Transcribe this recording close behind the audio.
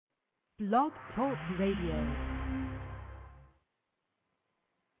Blog Talk Radio.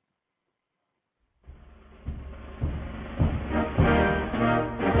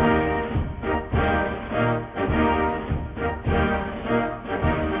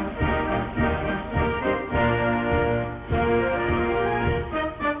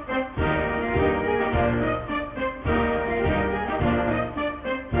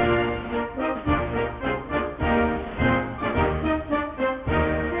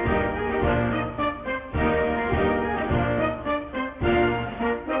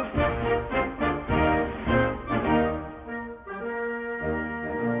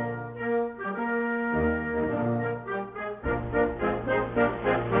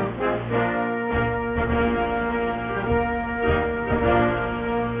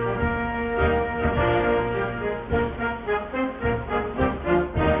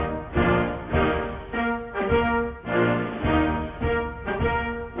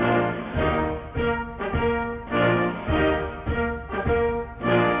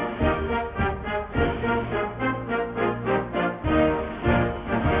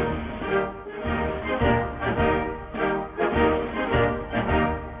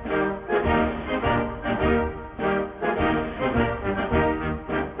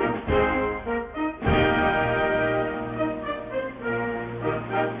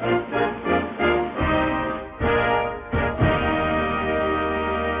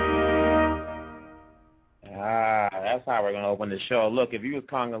 We're going to open the show. Look, if you was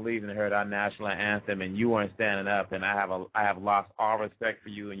Congolese and heard our national anthem and you weren't standing up, then I have lost all respect for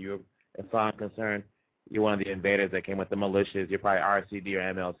you, and you're, as far as I'm concerned, you're one of the invaders that came with the militias. You're probably RCD or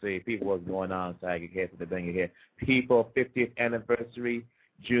MLC. People, what's going on inside your head for the thing you hear. People, 50th anniversary,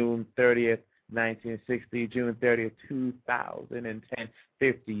 June 30th, 1960, June 30th, 2010,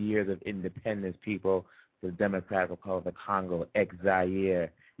 50 years of independence, people. The Democratic Republic of Congo,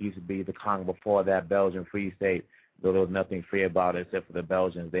 ex-Zaire, used to be the Congo before that, Belgian Free State. Though there was nothing free about it except for the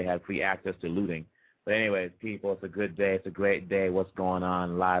Belgians. They had free access to looting. But anyways, people, it's a good day. It's a great day. What's going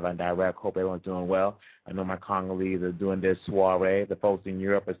on live and direct? Hope everyone's doing well. I know my Congolese are doing their soiree. The folks in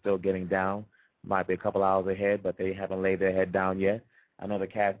Europe are still getting down. Might be a couple hours ahead, but they haven't laid their head down yet. I know the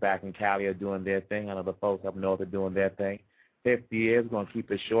cats back in Cali are doing their thing. I know the folks up north are doing their thing. 50 years, going to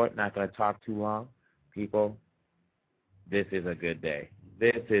keep it short, not going to talk too long. People, this is a good day.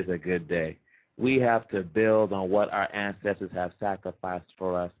 This is a good day. We have to build on what our ancestors have sacrificed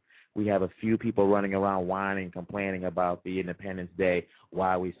for us. We have a few people running around whining, complaining about the Independence Day,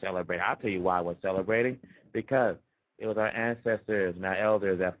 why we celebrate. I'll tell you why we're celebrating. Because it was our ancestors and our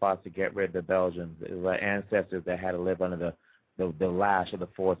elders that fought to get rid of the Belgians. It was our ancestors that had to live under the lash of the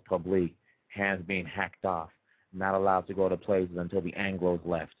force publique, hands being hacked off, not allowed to go to places until the Anglos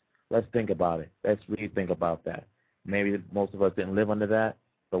left. Let's think about it. Let's really think about that. Maybe most of us didn't live under that,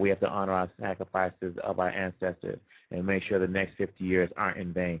 but we have to honor our sacrifices of our ancestors and make sure the next 50 years aren't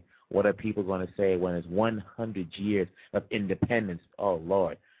in vain. What are people going to say when it's 100 years of independence? Oh,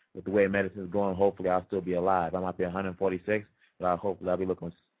 Lord. With the way medicine is going, hopefully I'll still be alive. I might be 146, but hopefully I'll be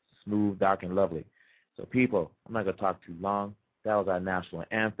looking smooth, dark, and lovely. So, people, I'm not going to talk too long. That was our national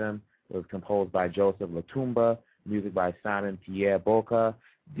anthem. It was composed by Joseph Latumba, music by Simon Pierre Boca,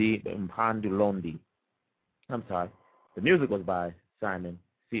 Di Mpandulondi. I'm sorry. The music was by Simon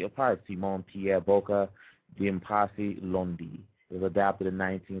Pierre Boca, Dimpasi Londi. It was adapted in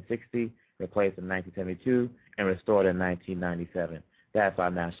 1960, replaced in 1972, and restored in 1997. That's our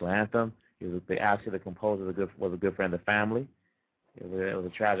national anthem. Actually, the composer was a good friend of the family. It was a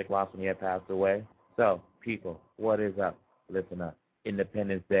tragic loss when he had passed away. So, people, what is up? Listen up.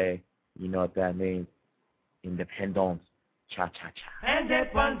 Independence Day, you know what that means. Independence. Cha-cha-cha.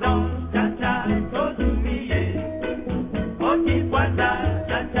 Indépendance, cha-cha, todo millet. Oti poisa,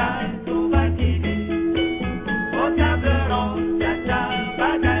 cha-cha, tout va quitter. Au tableron, cha-cha, va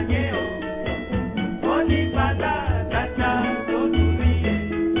gagner. Oti poisa, cha-cha, todo millet.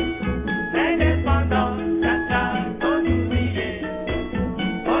 Indépendance, cha-cha, todo millet.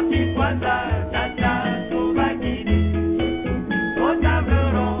 Oti poisa, cha-cha, tout va quitter. Au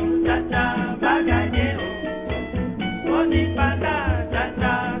tableron, cha-cha, va gagner. Oti poisa,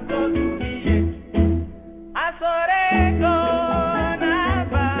 cha-cha, todo millet. Asorego.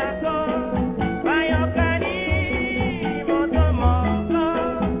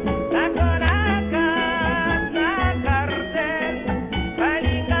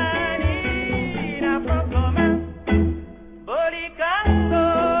 Bolicando,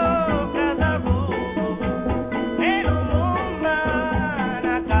 cada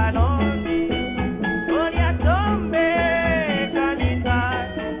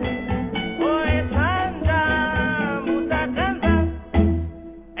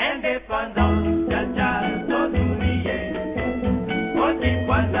indépendant, chacha, tozulie. Oti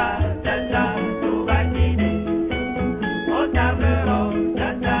kwanza, chacha, tubakini. Otablero,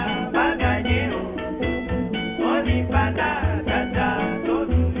 chacha, baganyero. Oti panda, chacha,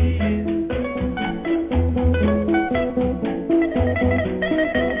 tozulie.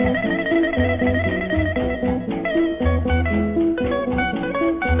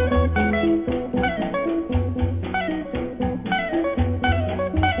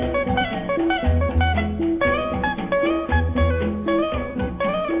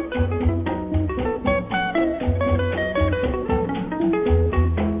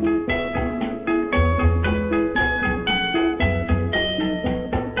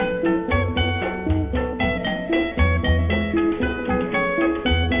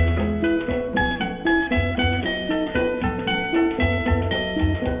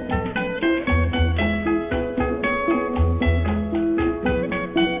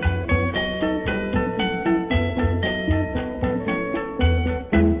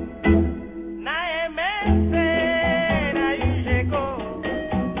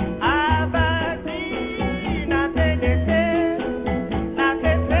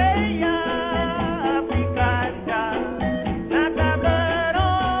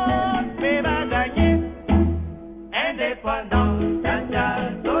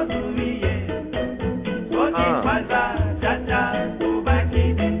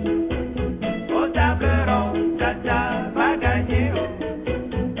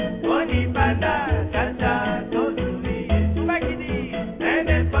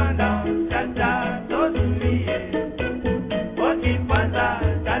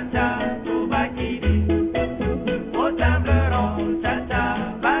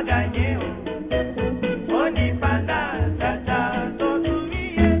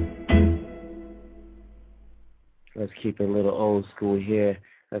 Let's keep it a little old school here.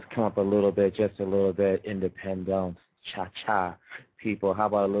 Let's come up a little bit, just a little bit, independence, cha-cha. People, how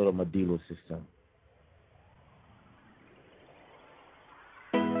about a little Medilo system?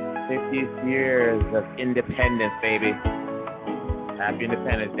 50 years of independence, baby. Happy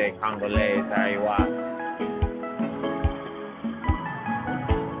Independence Day, Congolese, Ariwa.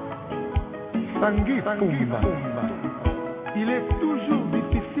 Tanguy Pumba. Il est toujours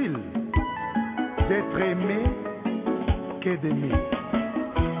difficile d'être aimé que d'aimer.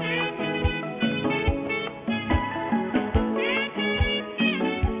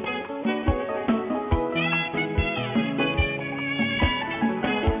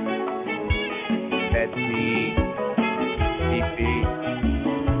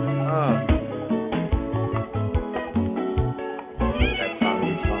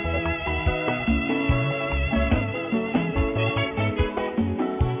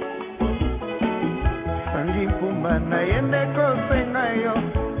 Nayende kosenga yo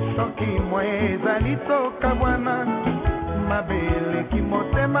soki mwa ezali toka bwana mabele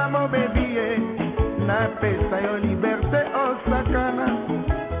kimotema mobebi ye napesa yo liberte osakana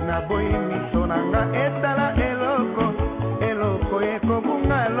naboyi miso nanga etala eloko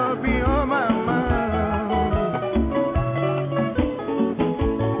ekobunga lobi o mama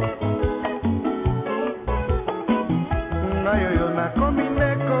ngai oyo nakomi nde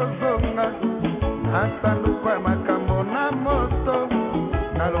kozonga asanduku ya makambo na moto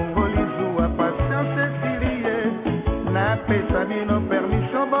nalongoli zuwa patience esilie napesa bino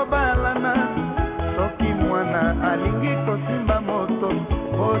permission bobalana soki mwana alingi kosimba moto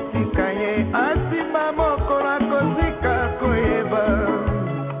otika ye asimba mokolo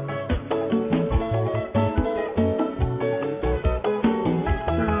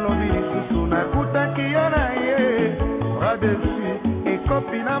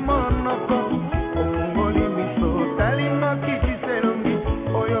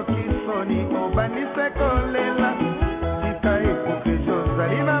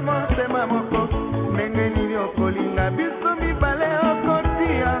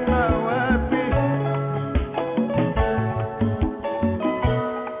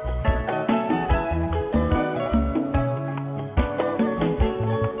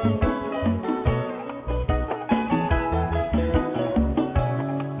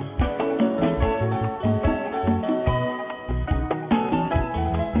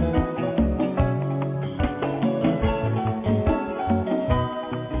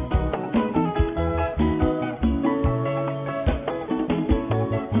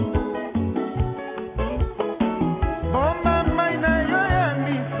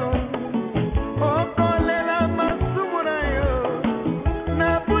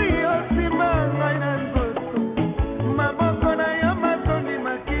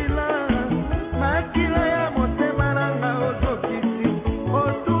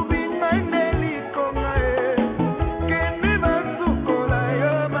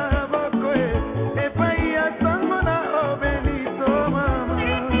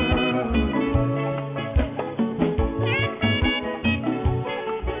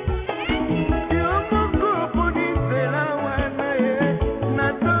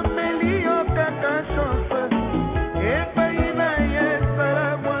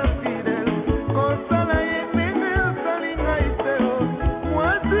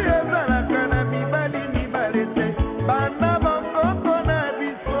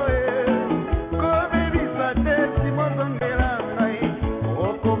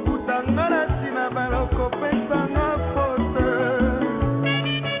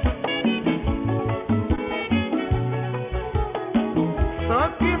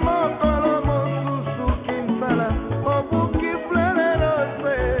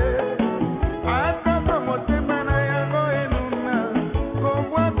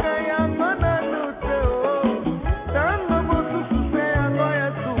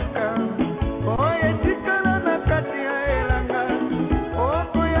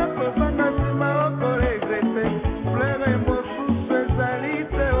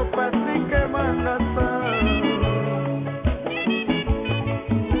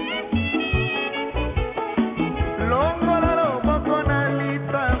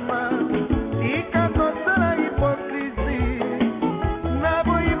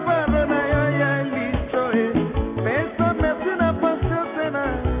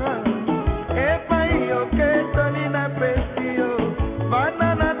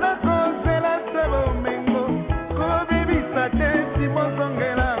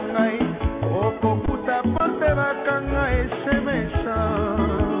ngai okokuta pote bakanga esemesa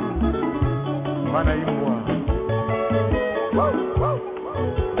bana imbwa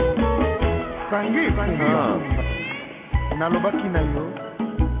sangi nalobaki na yo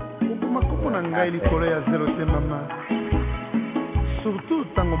okoma komona ngai likolo ya zelo te mama surtout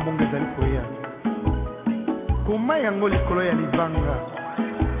ntango mbongo ezali koya koma yango likolo ya libanga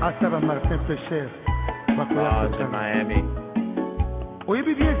ata ba Martin Pêcheur bakoya kotanga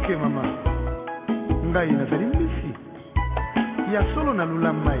oyebi bien ke mama ngai nazali mbisi ya solo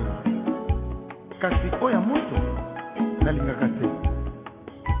nalula mai kasi oya moto nalingaka te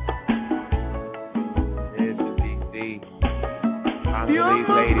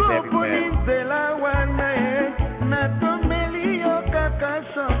yokokoponizela wana ye natomeli yo kaka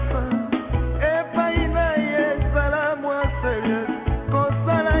chanson epai na ye ezala mwa serieux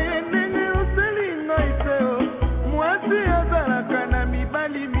kosala ye ndenge oseli ngai te o mwasi azalaka na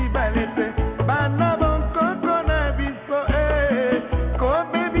mibali te bana bonkoko na biso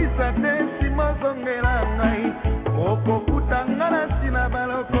kobebisa te simozongela ngai okokutanga na sina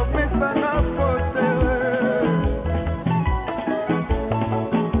balokopesanga fote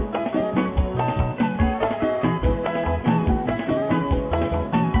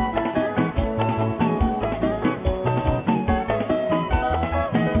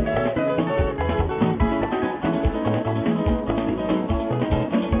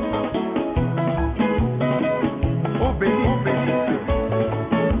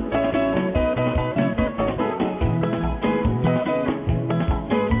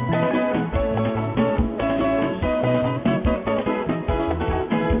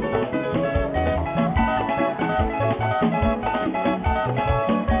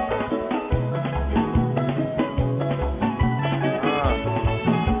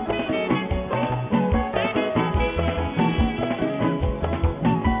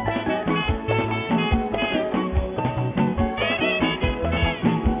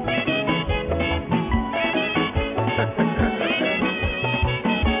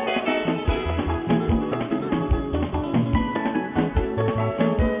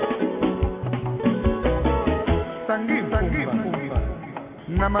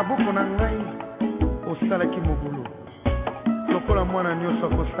na maboko na ngai osalaki mobulu lokola mwana nyonso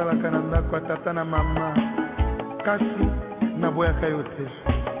akosalaka na ndako ya tata na mama kasi naboyaka yo te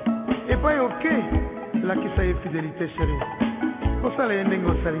epai oke lakisa ye fidelité chéri osala ye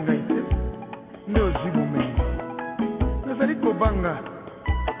ndenge osali ngai te nde ozwi bomei nazali kobanga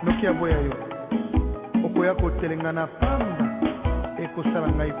noki aboya yo okoya kotelenga na pamba ekosala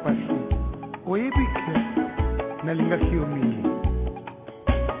ngai pasi oyebi ke nalingaki yo mingi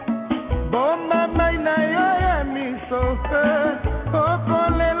bomba mai na yo ya miso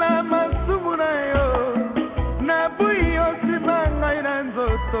okolela masumu na yo nabui yo nsima ngai na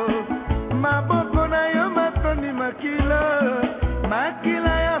nzoto maboko na yo matondi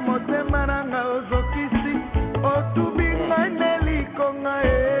makila ya motema na nga ozokisi otubi ngai nelikonga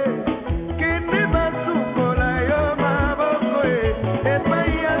kende basukola yo maboko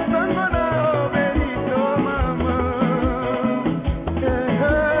epai ya songo na obenito mama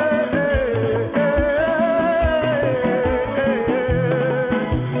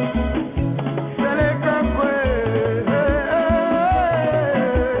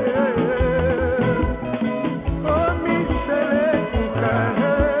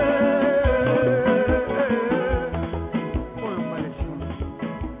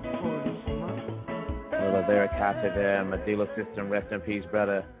there, Medela system, rest in peace,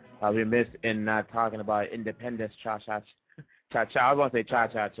 brother. We missed in not talking about independence, cha-cha. I was going to say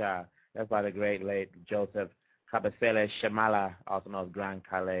cha-cha-cha. That's by the great late Joseph Kabasele Shamala, also known as Grand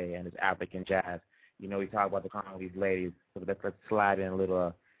Calais, and his African jazz. You know, we talk about the Congolese ladies, so let's slide in a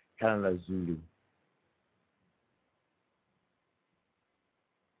little Helena Zulu.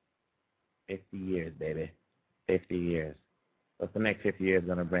 50 years, baby. 50 years. What's the next 50 years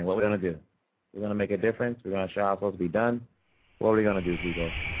going to bring? What we're going to do? We're going to make a difference. We're going to show how it's supposed to be done. What are we going to do, people?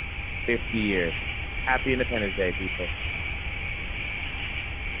 50 years. Happy Independence Day, people.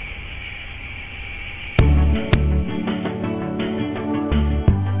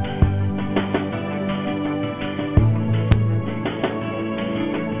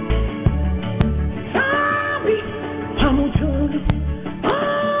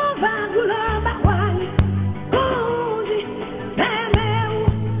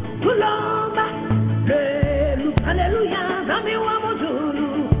 Hallelujah,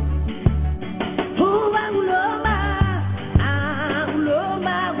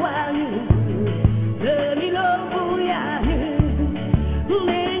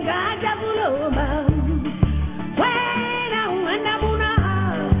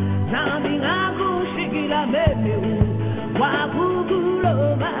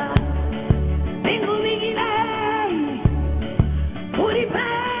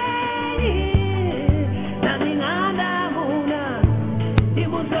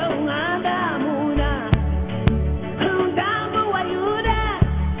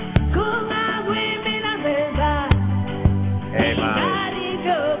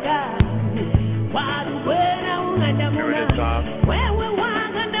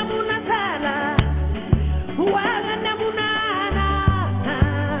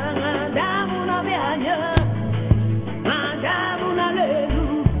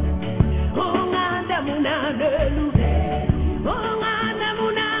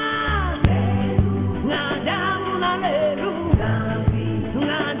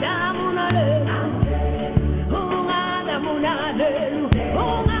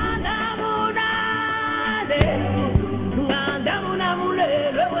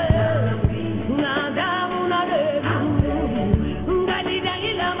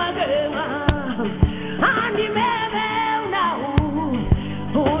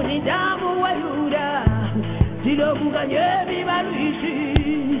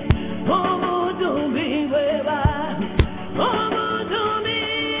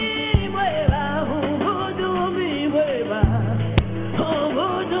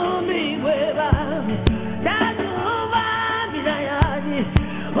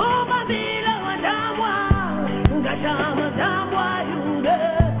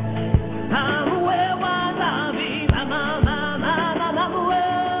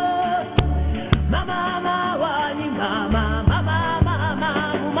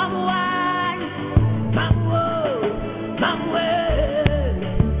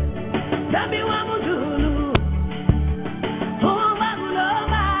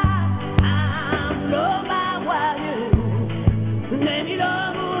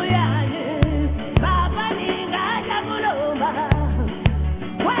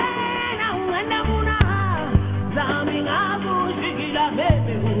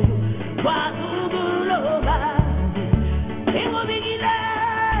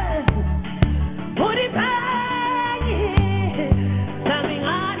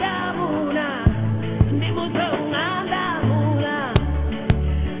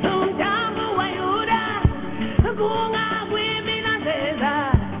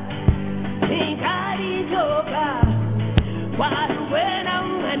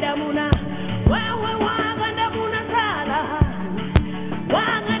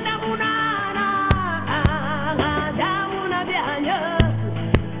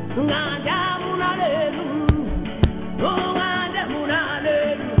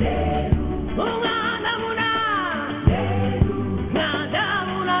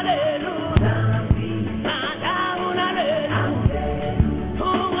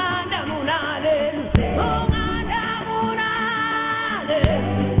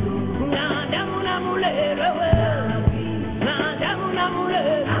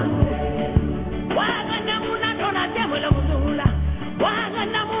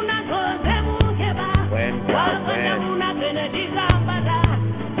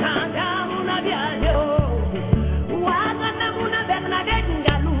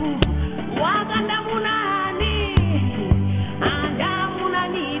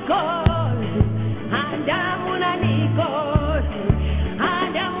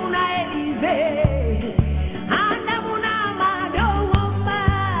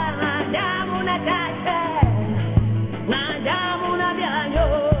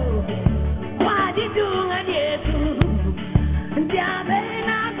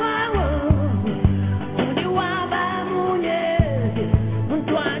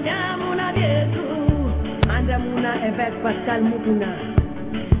 Pascal Mutuna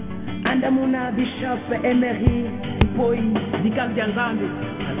Andamuna Bishop Emery Ipoi Dikam Janzambi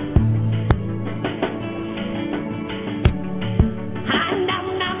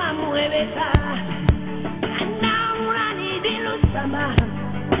Andamuna Mamuebeta Andamuna Nidilu Sama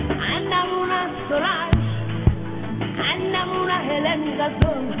Andamuna Solange Andamuna Helen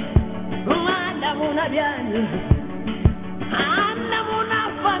Gazon Andamuna Biani Andamuna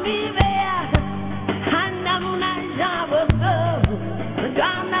Famille Andamuna Jaboso,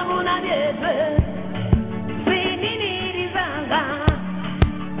 Andamuna Debe, Finini Rizanga,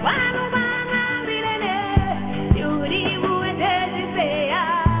 Wanumana Vilene, Yuri Muedea,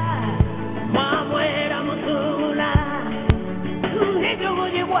 Mamuera Musula, Nejo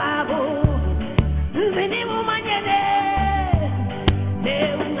Mujiwabu, Venimu Manjane, De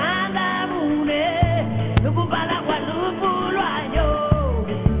Unganda Mune, Nukubala Walupu Ayo.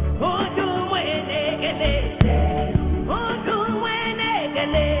 Udu wene gele, udu wene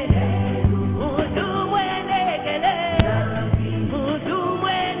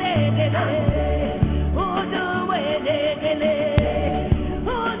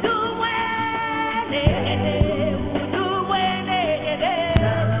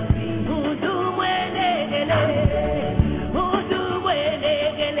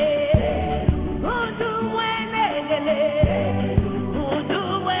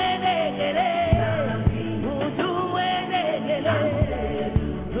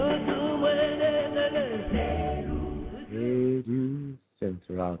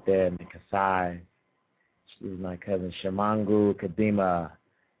out there in the Kasai. This is my cousin Shamangu Kadima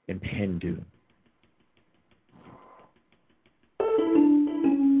Impendu.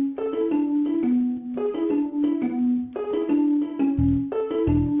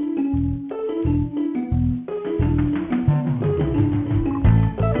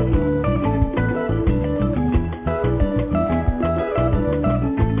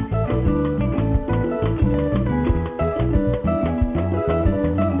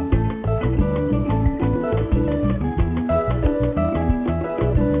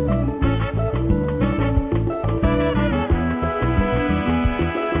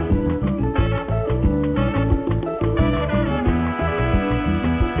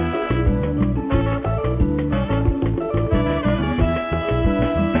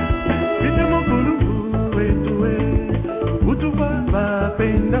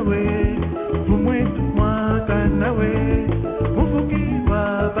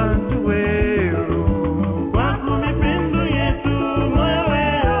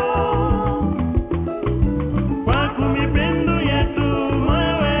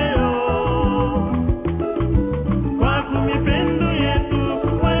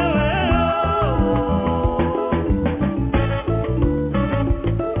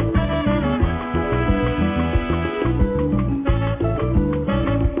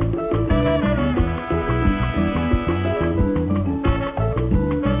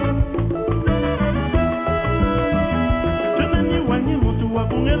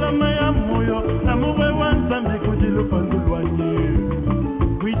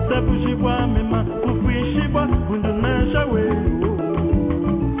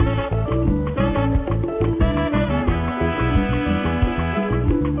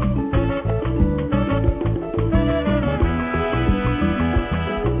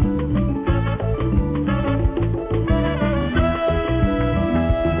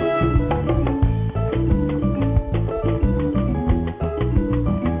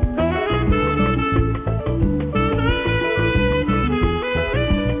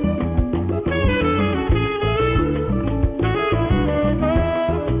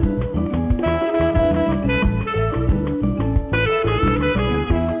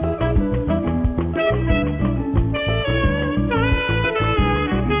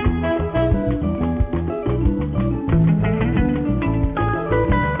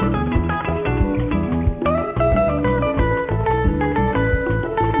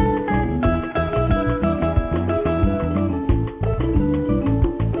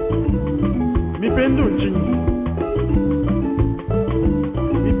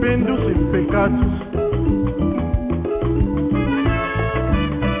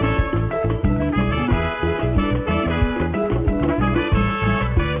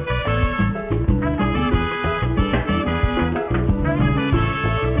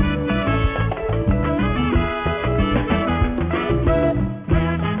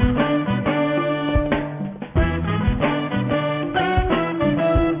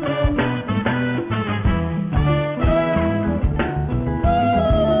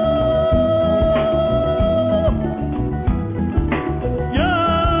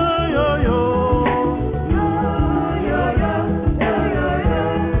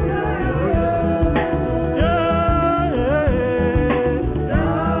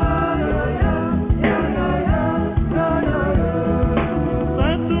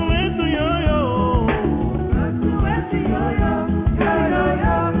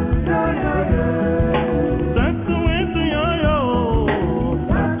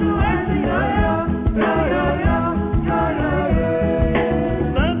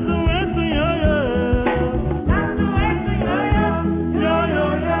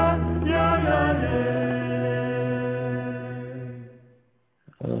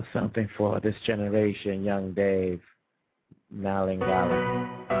 Something for this generation, young Dave, Malingala.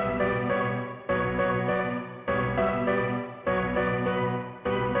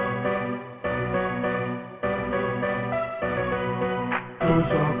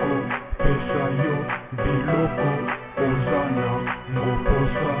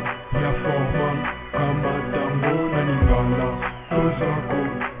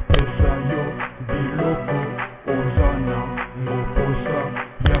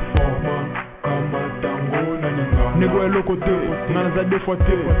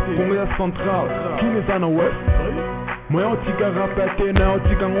 Central, qui les en ouest? Moi on tika rapete na on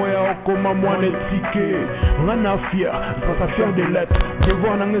tika ngoya okoma mwana etike. Ngana fier, ça faire des lettres.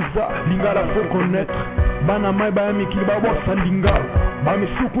 Devoir na ngeza lingala faut connaître. Bana mai ba mi ki ba bossa lingala.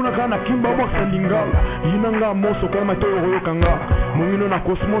 bamisuku na kana kimba boxa lingala yinanga moso kama toyo yoyokanga mungino na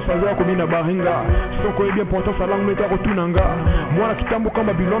cosmos aza komina baringa soko est bien pourtant sa langue meta kotunanga mwana kitambo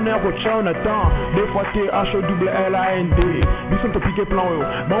kama bilone ya kochao na temps des fois T H O double L A N D biso to piquer plan yo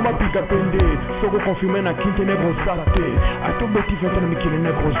mamba pika pende soko confirmer na kinte negro sate ato beti fete na mikile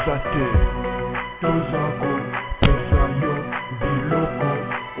negro sate tozako pesa yo biloko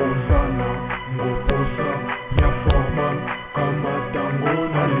ozana ngoposa ya forma kama tango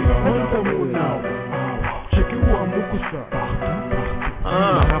na linga cheki wa mukusa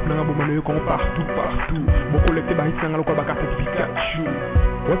rap nanga bomano yo kongo partout bo collecte ba hit nanga lokwa ba carte Pikachu.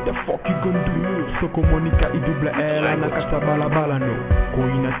 What the fuck you gonna do? Soko Monica I double L na kasa bala no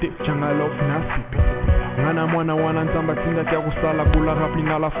koina te changa love na sipe ngana mwana wana nzamba tinda kya kusala bula rap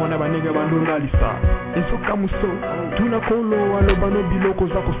linga la fona ba nega bandona lisa eso kamuso tuna kolo aloba no biloko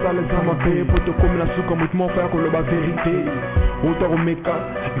za kusala za mabe poto komina suka mutmo fa ko loba verite auto meka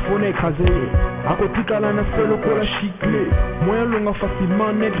ifone écraser akotikala na selo kola chicle moyen longa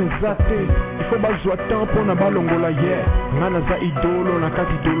facilement nègre zate il faut bazwa temps pour na balongola hier ngana za idolo na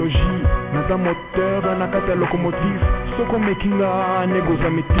kati idéologie na za moteur na kati locomotive soko mekinga nego za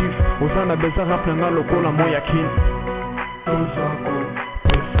mitif ozana beza rap na lokola moya kin tozako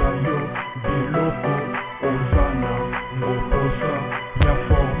pesa yo biloko ozana ngoposa ya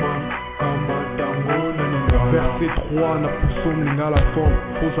forma kama tango na ninga verset 3 na puso ninga la forme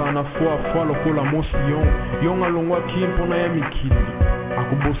poza na foi lokola motion yonga longwa kin pona ya mikili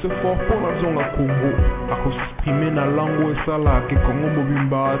akobose fort pona zonga Congo akosexprimer na langue esala ke Congo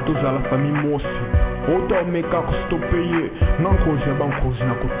mobimba tozala famille mosi auto meka kostope ye nankoze bankozi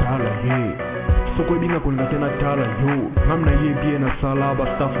na kotala ye soko ebinga kolinga te na tala yo ngam na ye bien na sala ba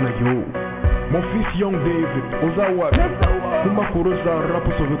staff na yo mon fils Young David ozawa kumba kuroza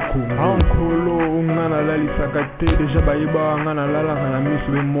rapo sove Congo ankolo ngana lalisaka te deja bayeba ngana lalaka na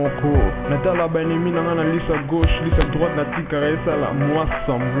miso be moko natala banemi na ngana lisa gauche lisa droite na tikara esala moi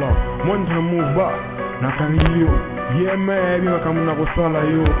semblant moindre mouva nakangi yo yeme ebi makambo na kosala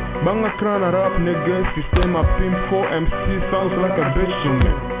yo banga kran na rap nege system a pim 4 MC sounds like a bitch to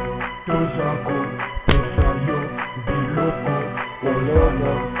me tozako pesa yo biloko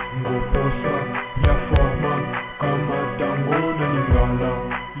olona ngoposa ya forma kama tango na lingala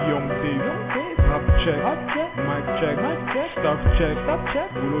Young Dave rap check mic check staff check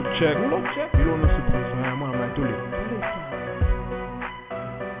boulot check bilo no se prend ya mwana maitole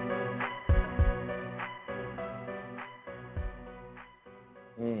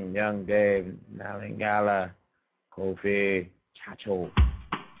Young Dave, Nalingala, Kofi, Chacho.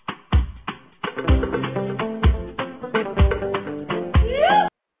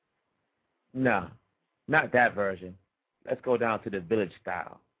 No, not that version. Let's go down to the village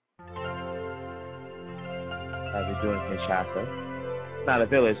style. As we do in Kinshasa. It's not a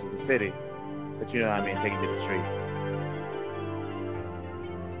village, it's a city. But you know what I mean, take it to the street.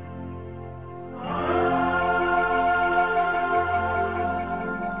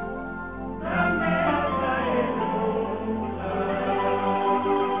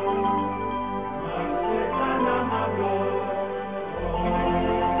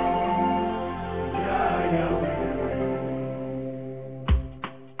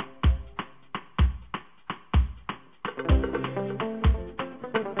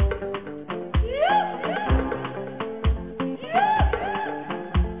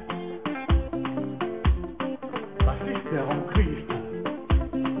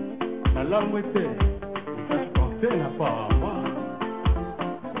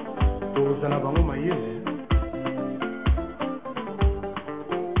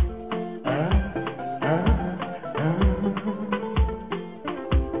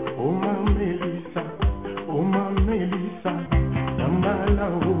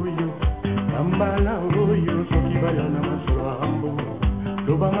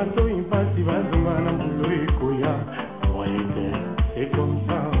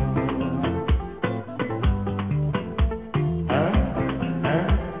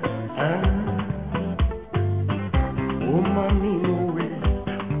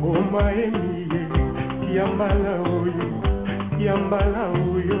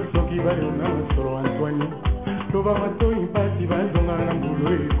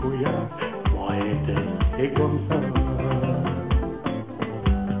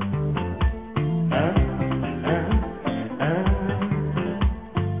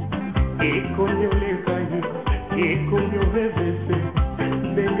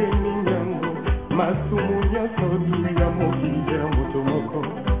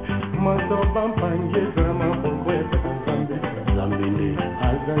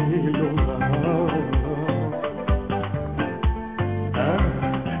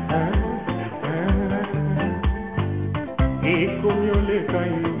 koleka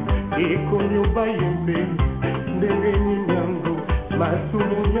yo ekonyo bayembe ndenge ninyango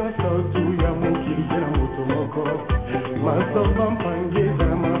masumu nyonso tu ya mokili na moto moko masoba mpange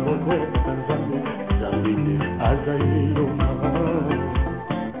za maboko ya Zambi azali yo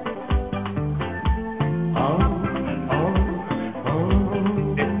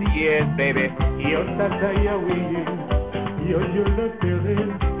 50 years, baby. Yo tata ya weye, yo le pere,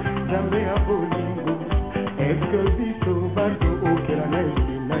 jamais a bolingo. Est-ce que biso bato okela na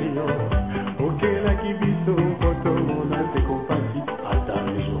elina yo? Okela ki biso koto mona se kompasi ata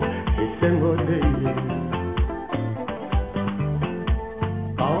mejo esengo de ye.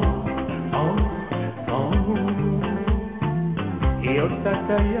 Yo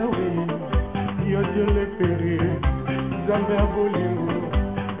tata ya weye, yo le pere, jamais a bolingo.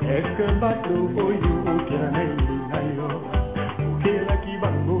 Est-ce que bato oyo okela na elina yo? Okela ki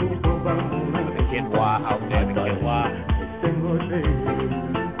bango to bango na The kid Wah out there, the kid Wah. esengo de ye.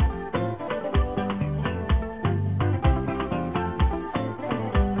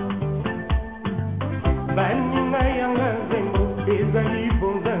 Baninga yanga zengo ezali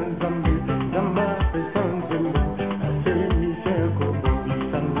bonza nzambe nzamba pesa nzembo asele michel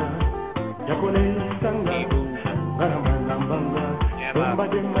kobobisanga yakoleisanga ngana mbanga bomba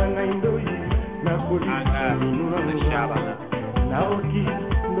de manga indoi na kolisa minunanga naoki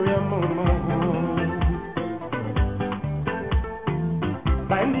ndo ya mama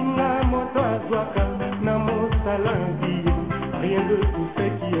baninga moto azwaka na mosala ndiye rien de tout ce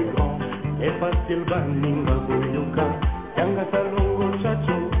qui est grand est facile baninga boyoka yanga salongo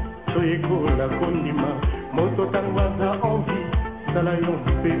chacho soyekola kondima moto tangwaza envie sala yo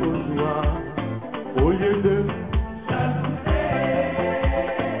mpe ozwa au lieu de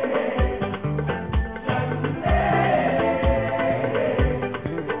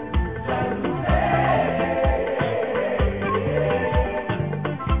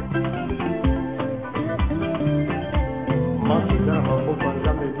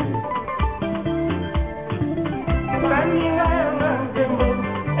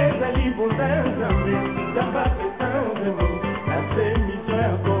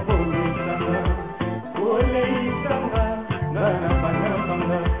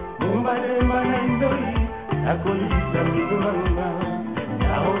akolisa mitunanga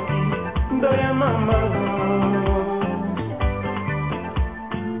naoki ndo ya mama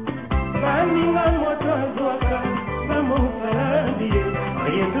baninga moto azwaka na mosala die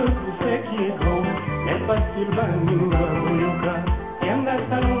rien de tout ce qui est grand n'est facile baninga boyoka yanga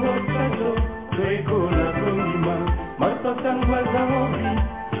salongo chacho toekola kondima masotangwaza obi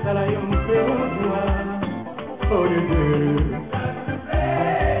sala yo mpe ozwa olede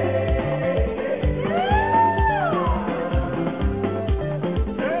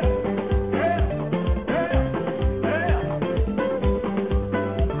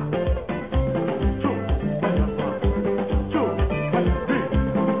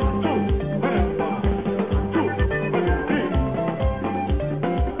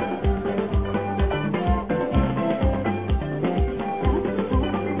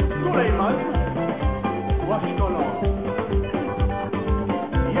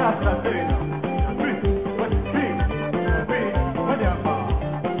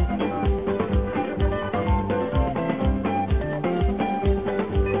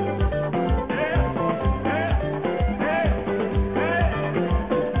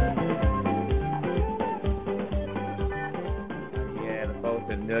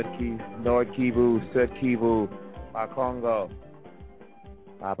Nord Kivu, Sud Kivu, Makongo,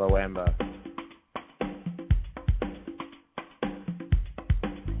 Papa Wemba.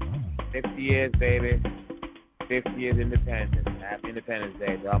 "50 years, baby. 50 years independence. Happy Independence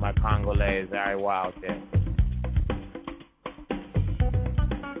Day to all my Congolese. Very wild there.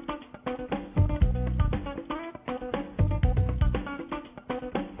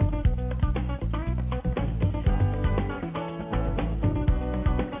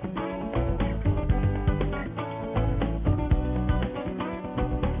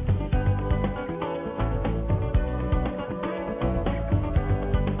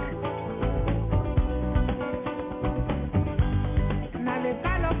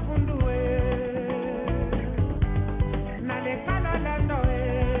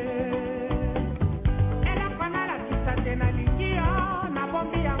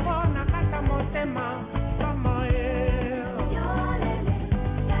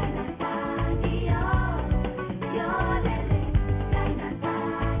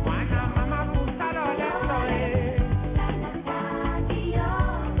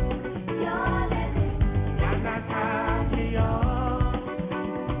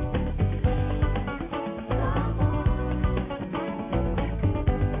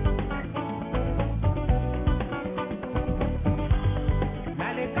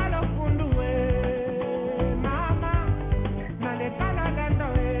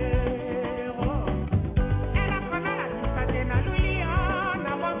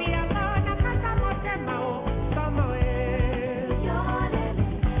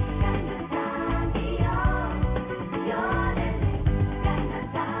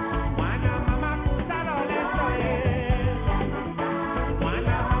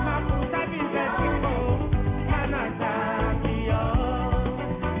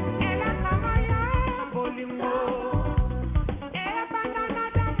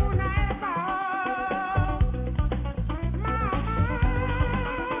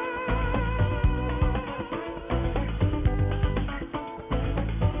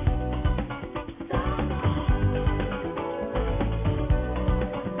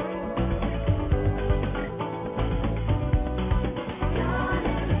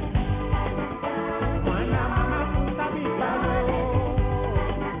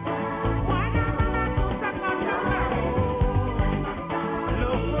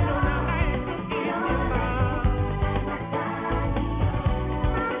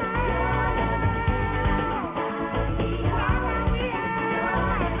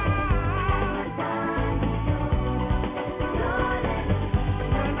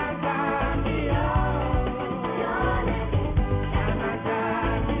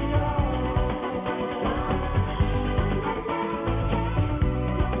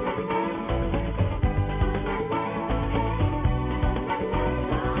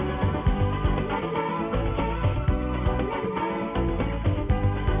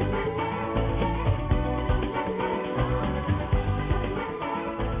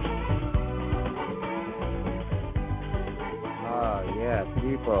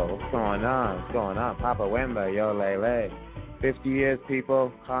 people. What's going on? What's going on? Papa Wemba, yo, Lele. 50 years,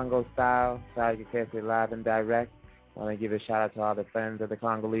 people. Congo style. Saudi Kese live and direct. I want to give a shout out to all the friends of the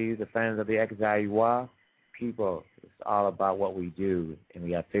Congolese, the friends of the ex-Zaïrois. People, it's all about what we do, and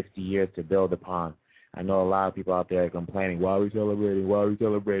we have 50 years to build upon. I know a lot of people out there are complaining, why are we celebrating? Why are we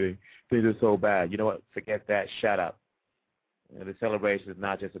celebrating? Things are so bad. You know what? Forget that. Shut up. You know, the celebration is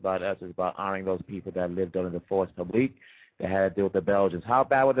not just about us. It's about honoring those people that lived under the force publique that had to deal with the Belgians. How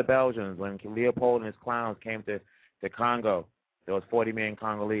bad were the Belgians? When Leopold and his clowns came to Congo, there was 40 million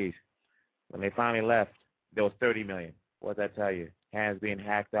Congolese. When they finally left, there was 30 million. What does that tell you? Hands being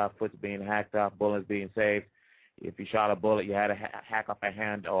hacked off, foot being hacked off, bullets being saved. If you shot a bullet, you had to hack off a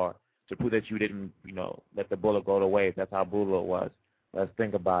hand or to prove that you didn't, let the bullet go to waste. That's how brutal it was. Let's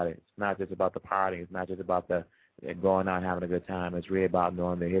think about it. It's not just about the partying. It's not just about the going out and having a good time. It's really about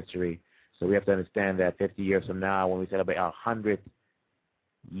knowing the history. So we have to understand that 50 years from now, when we celebrate our 100th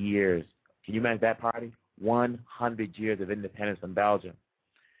years, can you imagine that party? 100 years of independence from Belgium.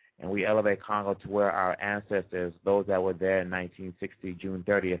 And we elevate Congo to where our ancestors, those that were there in 1960, June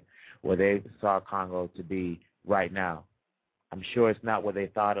 30th, where they saw Congo to be right now. I'm sure it's not what they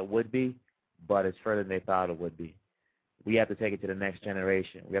thought it would be, but it's further than they thought it would be. We have to take it to the next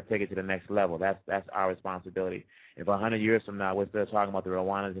generation. We have to take it to the next level. That's our responsibility. If 100 years from now we're still talking about the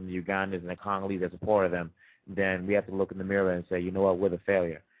Rwandans and the Ugandans and the Congolese as a part of them, then we have to look in the mirror and say, you know what, we're the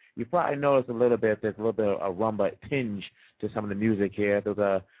failure. You probably noticed there's a little bit of a rumba tinge to some of the music here. There's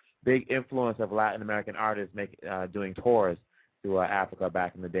a big influence of Latin American artists doing tours through Africa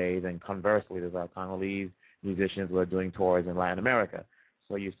back in the days, and conversely, there's Congolese musicians who are doing tours in Latin America.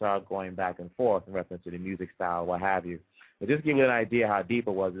 So you saw it going back and forth in reference to the music style, what have you. But just to give you an idea how deep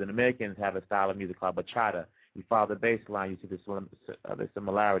it was, the Americans have a style of music called bachata. You follow the bass line, you see the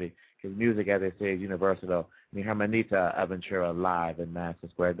similarity, because music, as they say, is universal, though. Mi Hermanita Aventura live in Madison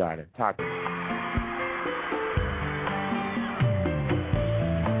Square Garden. Talk to me.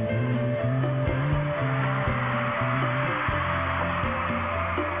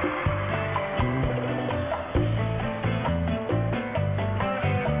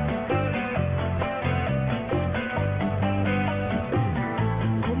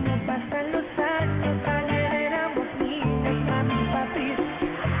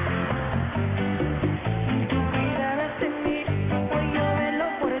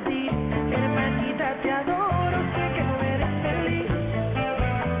 Por ti,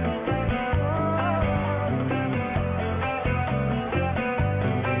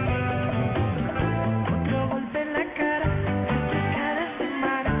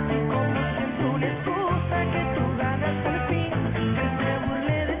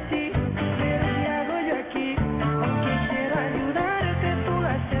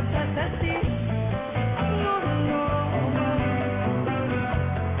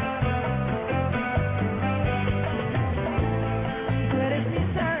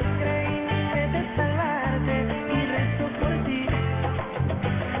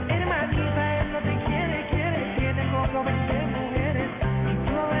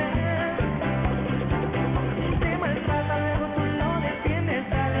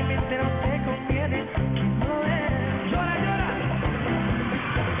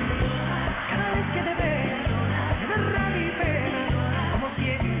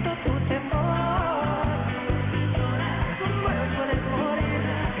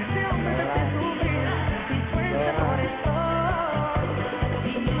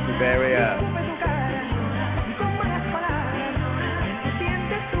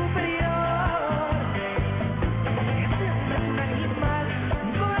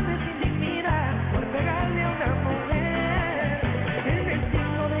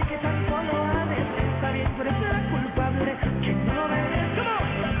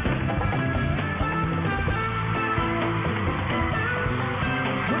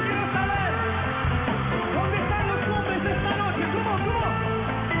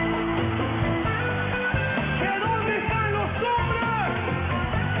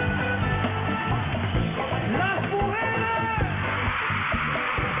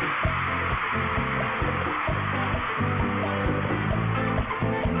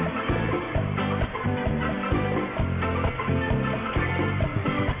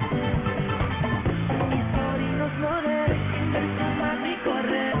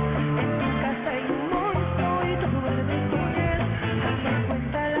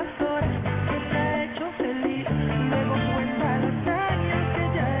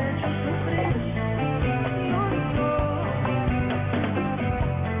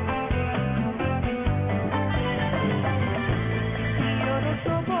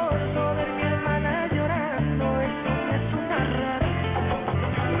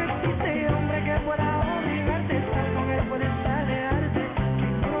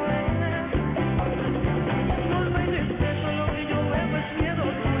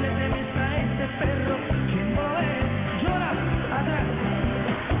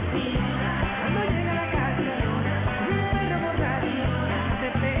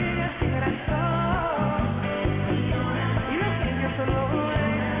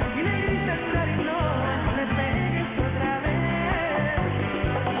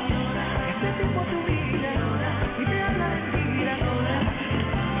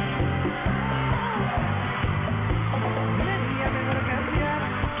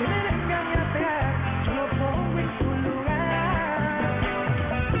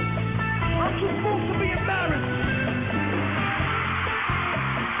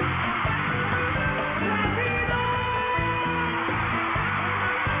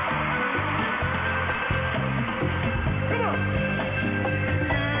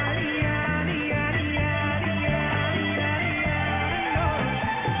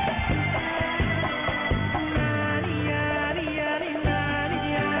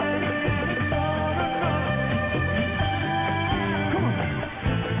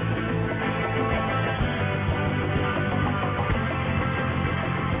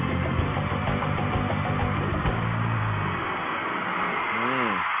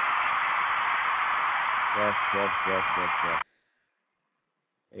 yes.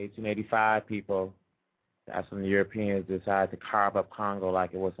 1885, people. That's when the Europeans decided to carve up Congo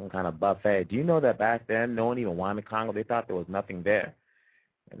like it was some kind of buffet. Do you know that back then no one even wanted Congo? They thought there was nothing there.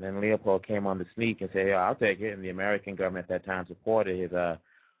 And then Leopold came on the sneak and said, "Yeah, I'll take it." And the American government at that time supported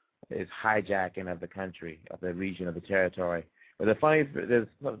his hijacking of the country, of the region, of the territory. But there's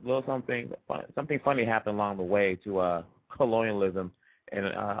a little something funny happened along the way to colonialism and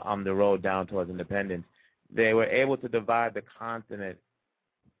on the road down towards independence. They were able to divide the continent,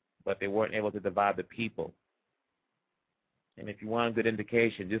 but they weren't able to divide the people. And if you want a good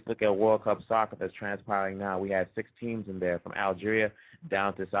indication, just look at World Cup soccer that's transpiring now. We had 6 teams in there, from Algeria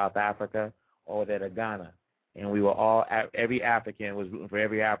down to South Africa, over there to Ghana. And we were all, every African was rooting for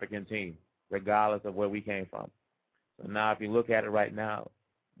every African team, regardless of where we came from. So now if you look at it right now,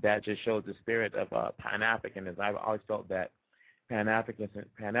 that just shows the spirit of Pan-Africanism. I've always felt that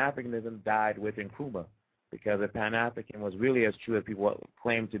Pan-Africanism died with Nkrumah, because if Pan-African was really as true as people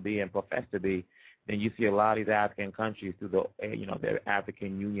claim to be and profess to be, then you see a lot of these African countries through the, their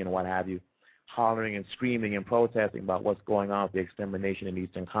African Union and what have you, hollering and screaming and protesting about what's going on with the extermination in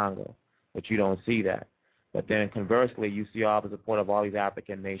Eastern Congo. But you don't see that. But then conversely, you see all the support of all these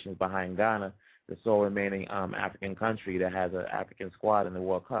African nations behind Ghana, the sole remaining African country that has an African squad in the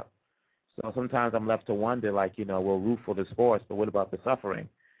World Cup. So sometimes I'm left to wonder, we'll root for the sports, but what about the suffering?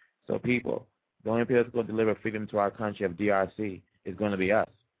 So people, the only people that's going to deliver freedom to our country of DRC is going to be us.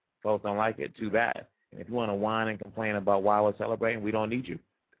 Folks don't like it, too bad. And if you want to whine and complain about why we're celebrating, we don't need you.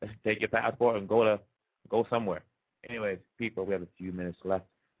 Take your passport and go somewhere. Anyways, people, we have a few minutes left.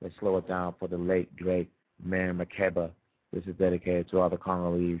 Let's slow it down for the late, great Mary Makeba. This is dedicated to all the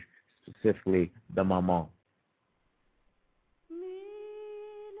Congolese, specifically the Maman.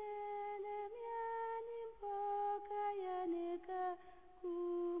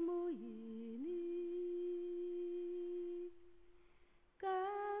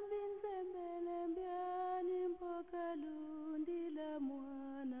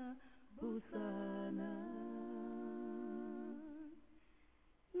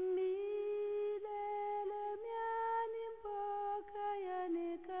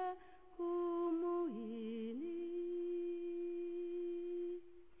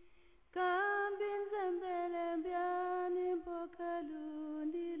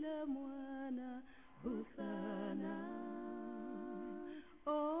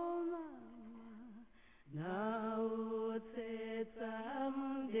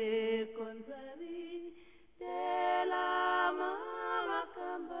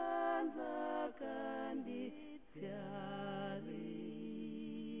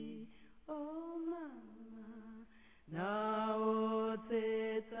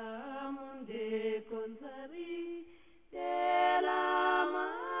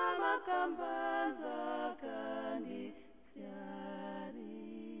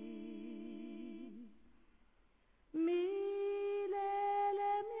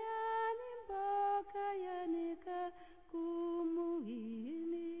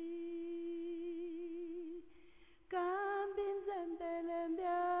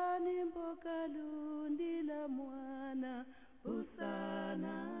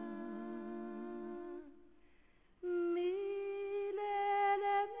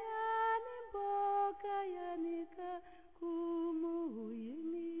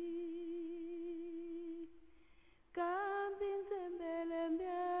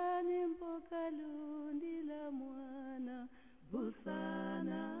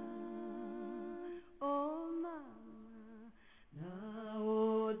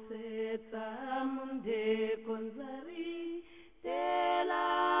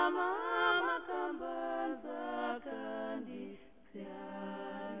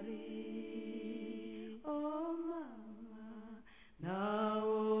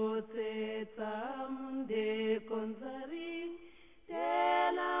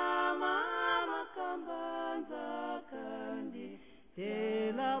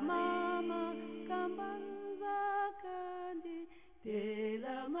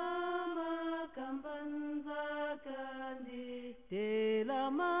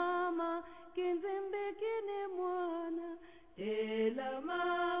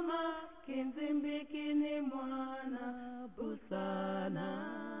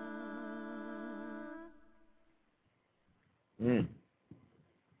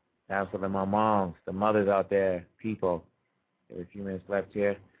 That's for the moms, the mothers out there, people. There's a few minutes left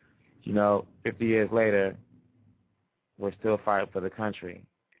here. 50 years later, we're still fighting for the country.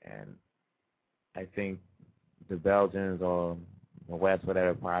 And I think the Belgians or the West,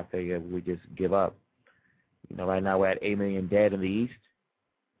 whatever, probably figure we just give up. Right now we're at 8 million dead in the East.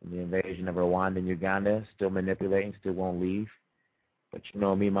 And the invasion of Rwanda and Uganda, still manipulating, still won't leave. But you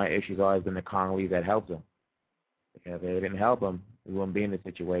know me, my issue's always been the Congolese that helped them. If they didn't help them, we wouldn't be in this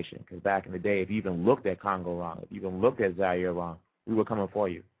situation. Because back in the day, if you even looked at Congo wrong, if you even looked at Zaire wrong, we were coming for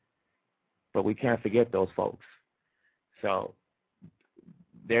you. But we can't forget those folks. So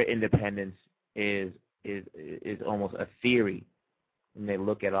their independence is almost a theory. And they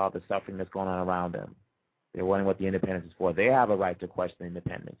look at all the suffering that's going on around them. They're wondering what the independence is for. They have a right to question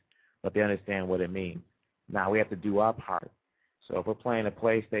independence, but they understand what it means. Now we have to do our part. So if we're playing a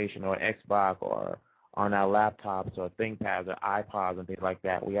PlayStation or an Xbox or on our laptops or ThinkPads or iPods and things like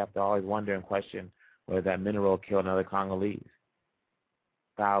that, we have to always wonder and question whether that mineral killed another Congolese.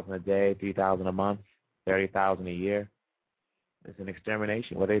 1,000 a day, 3,000 a month, 30,000 a year. It's an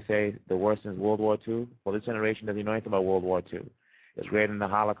extermination. What they say, the worst since World War II? Well, this generation doesn't know anything about World War II. It's greater than the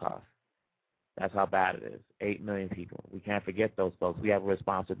Holocaust. That's how bad it is. 8 million people. We can't forget those folks. We have a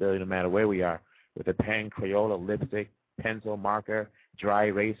responsibility no matter where we are. With a pen, Crayola, lipstick, pencil, marker, dry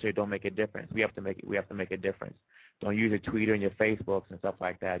eraser, don't make a difference. We have to make a difference. Don't use your Twitter and your Facebooks and stuff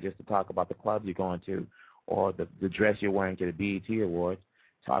like that just to talk about the clubs you're going to or the dress you're wearing to the BET Awards.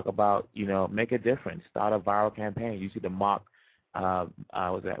 Talk about, make a difference. Start a viral campaign. You see the mock,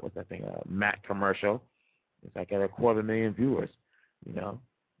 what's that thing, Mac commercial. It's like at 250,000 viewers,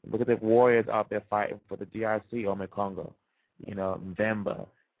 Look at the warriors out there fighting for the DRC, Ome Congo. Mvemba,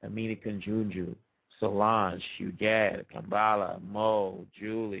 Amini Kanjunju, Solange, Huguet, Kambala, Mo,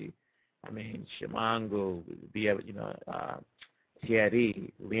 Julie, Shimangu,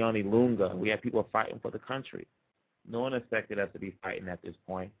 Thierry, Leonie Lunga. We have people fighting for the country. No one expected us to be fighting at this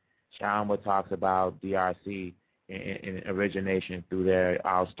point. Shalma talks about DRC in origination through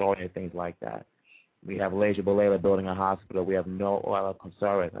our story and things like that. We have Leja Balela building a hospital. We have Noella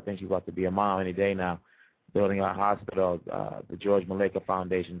Consares. I think she's about to be a mom any day now, building a hospital, the George Maleka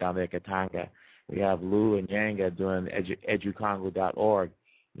Foundation down there at Katanga. We have Lou and Yanga doing educongo.org,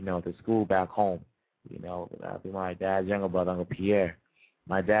 the school back home. My dad's younger brother, Uncle Pierre.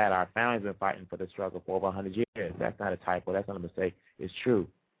 My dad, our family's been fighting for the struggle for over 100 years. That's not a typo. That's not a mistake. It's true.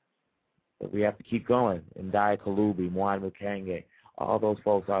 But we have to keep going. Ndai Kalubi, Mwani Mukenge, all those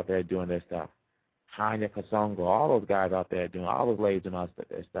folks out there doing their stuff. Hanya Kasongo, all those guys out there doing, all those ladies doing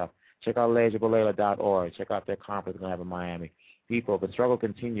their stuff. Check out lejabalela.org. Check out their conference they're going to have in Miami. People, the struggle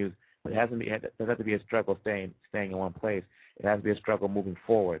continues, but it doesn't have to be a struggle staying in one place. It has to be a struggle moving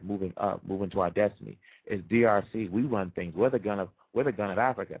forward, moving up, moving to our destiny. It's DRC. We run things. We're the gun of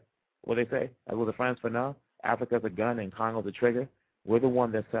Africa. What do they say? As with the friends for now, Africa's a gun and Congo's a trigger. We're the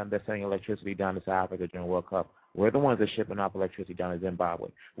ones that's sending electricity down to South Africa during World Cup. We're the ones that shipping off electricity down to Zimbabwe.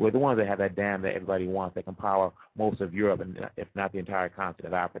 We're the ones that have that dam that everybody wants that can power most of Europe and if not the entire continent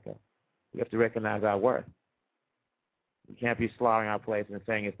of Africa. We have to recognize our worth. We can't be slaughtering our place and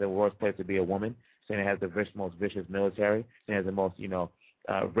saying it's the worst place to be a woman, saying it has the most vicious military, saying it has the most,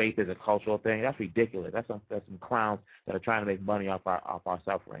 rape is a cultural thing. That's ridiculous. That's some clowns that are trying to make money off our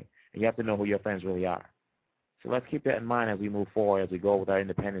suffering. And you have to know who your friends really are. So let's keep that in mind as we move forward, as we go with our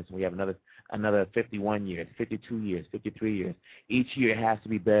independence. We have another 51 years, 52 years, 53 years. Each year has to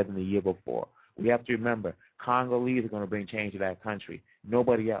be better than the year before. We have to remember, Congolese are going to bring change to that country.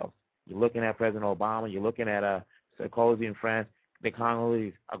 Nobody else. You're looking at President Obama. You're looking at Sarkozy in France. The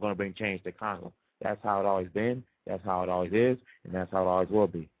Congolese are going to bring change to Congo. That's how it always been. That's how it always is, and that's how it always will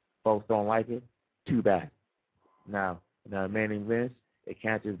be. Folks don't like it. Too bad. Now remaining Vince, it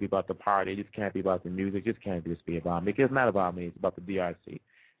can't just be about the party. It just can't be about the music. It just can't just be about me. Because it's not about me. It's about the DRC.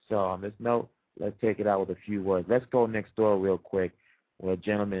 So on this note, let's take it out with a few words. Let's go next door real quick where a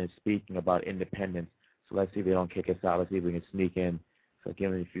gentleman is speaking about independence. So let's see if they don't kick us out. Let's see if we can sneak in. So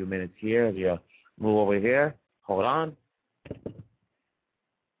give me a few minutes here. As you move over here. Hold on. There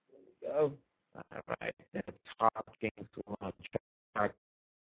we go. All right. That's talking to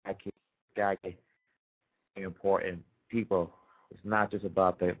important people. It's not just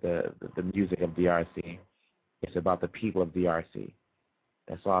about the music of DRC. It's about the people of DRC.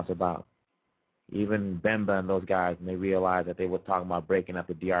 That's all it's about. Even Bemba and those guys, when they realized that they were talking about breaking up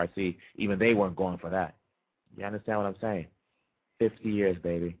the DRC, even they weren't going for that. You understand what I'm saying? 50 years,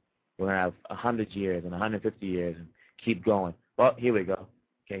 baby. We're going to have 100 years and 150 years and keep going. Well, here we go.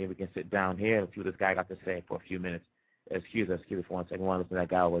 Okay, we can sit down here and see what this guy got to say for a few minutes. Excuse us for 1 second. I want to listen to that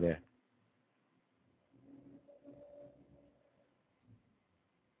guy over there.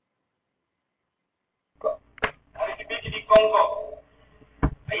 Du Congo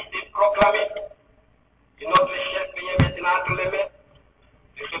a été proclamé que notre chef vient maintenant entre les mains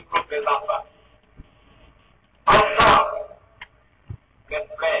de ses propres enfants. Ensemble, mes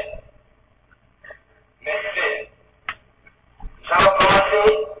frères, mes sœurs, nous allons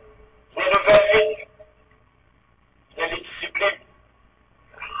commencer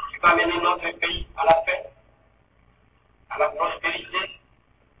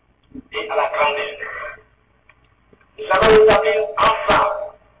journée. Nous allons établir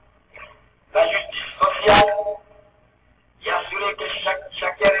ensemble la justice sociale et assurer que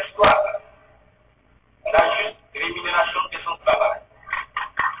chacun reçoive la juste rémunération de son travail.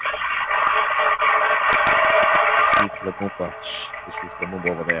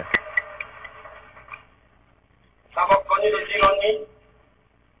 Lumumba over there. Nous avons connu les ironies,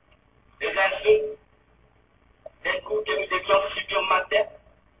 les insultes, les coups que nous devions subir matin,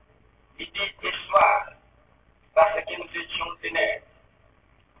 midi et soir, parce que nous étions ténèbres.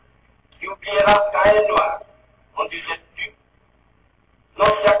 Qui oubliera qu'à un noir, on disait tu,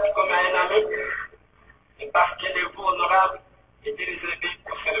 non certes comme à un ami, mais parce que les vous honorables étaient réservés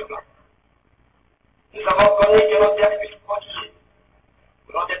pour faire blanc. Nous avons connu que nos textes prodigés,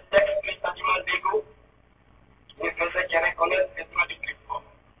 non des textes prétendument légaux, qui ne faisaient que reconnaître les droits du plus fort.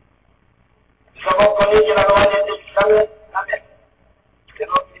 Nous avons connu que la loi n'était jamais la même, que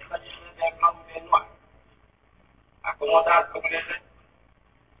lorsqu'il s'agissait d'un blanc ou d'un noir, accommodant pour les uns,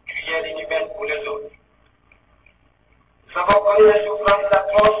 crière inhumaine pour les autres. Nous avons connu les souffrances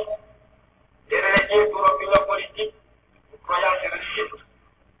atroces des relégués pour opinion politique, pour croyances religieuses,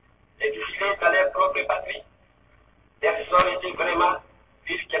 exilés dans leur propre patrie, personne n'était vraiment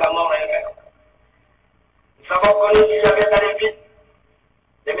pire que la mort elle-même. Nous avons connu qu'il y avait dans les villes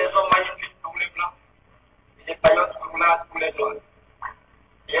des maisons magnifiques pour les blancs et des paillotes roulantes pour les noirs.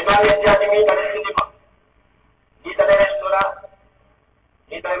 Les noirs n'étaient admis dans les cinémas, ni dans les restaurants,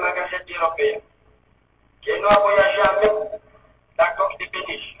 ni dans les magasins européens. Les noirs voyageaient en même la coque des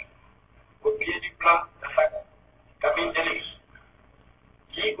péniches, au pied du plan de sa cabine de luxe.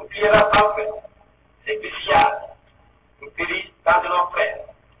 Qui oubliera enfin ces péchiades nous périssent dans de nos frères.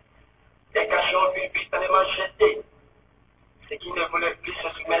 Les cachons furent brutalement jetés, ceux qui ne voulaient plus se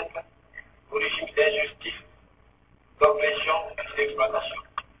soumettre au régime d'injustice, d'oppression et d'exploitation.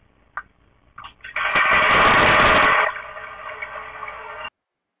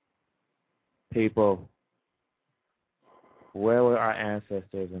 People, where were our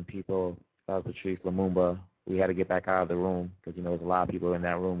ancestors and people of Patrice Lumumba? We had to get back out of the room because, there was a lot of people in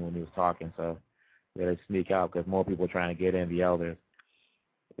that room when he was talking, so we had to sneak out because more people were trying to get in, the elders.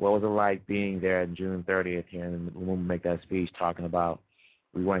 What was it like being there on June 30th, hearing Lumumba make that speech talking about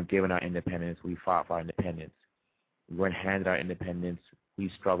we weren't given our independence, we fought for our independence. We weren't handed our independence, we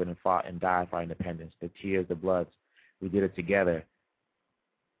struggled and fought and died for our independence. The tears, the bloods, we did it together.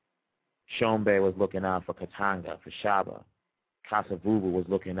 Shombe was looking out for Katanga, for Shaba. Kasavubu was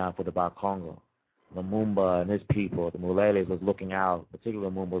looking out for the Bakongo. Lumumba and his people, the Muleles, was looking out,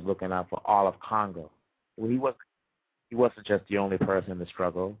 particularly Lumumba was looking out for all of Congo. Well, he wasn't just the only person in the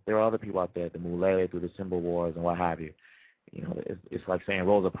struggle. There are other people out there, the Mulele through the Civil Wars and what have you. It's like saying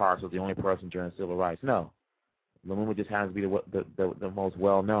Rosa Parks was the only person during civil rights. No. Lumumba just happens to be the most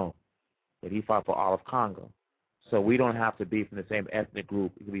well-known. But he fought for all of Congo. So we don't have to be from the same ethnic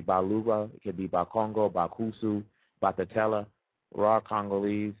group. It could be Baluga, it could be Bakongo, Bakusu, Batatela. We're all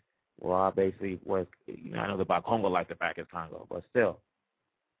Congolese. We're all basically, I know the Bakongo like the back of Congo, but still,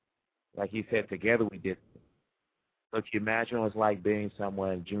 like he said, together we did. So can you imagine what it's like being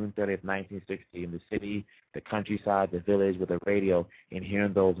somewhere on June 30th, 1960, in the city, the countryside, the village, with a radio, and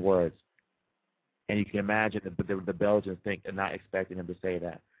hearing those words. And you can imagine the Belgians not expecting him to say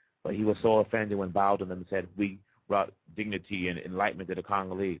that. But he was so offended when bowed to them and said, we brought dignity and enlightenment to the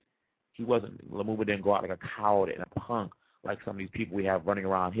Congolese. Lumumba didn't go out like a coward and a punk like some of these people we have running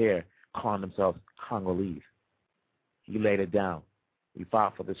around here calling themselves Congolese. He laid it down. He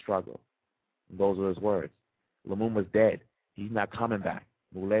fought for the struggle. And those were his words. Lumumba's dead. He's not coming back.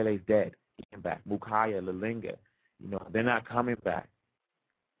 Mulele's dead. He came back. Mukaya, Lalinga, they're not coming back.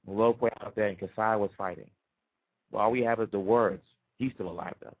 Molokwe out there and Kasai was fighting. Well, all we have is the words. He's still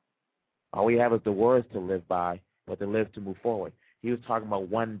alive, though. All we have is the words to live by, but to live to move forward. He was talking about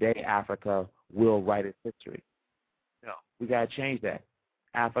one day Africa will write its history. We got to change that.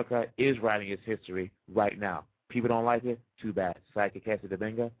 Africa is writing its history right now. People don't like it? Too bad. Saika Kesa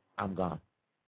Debinga, I'm gone.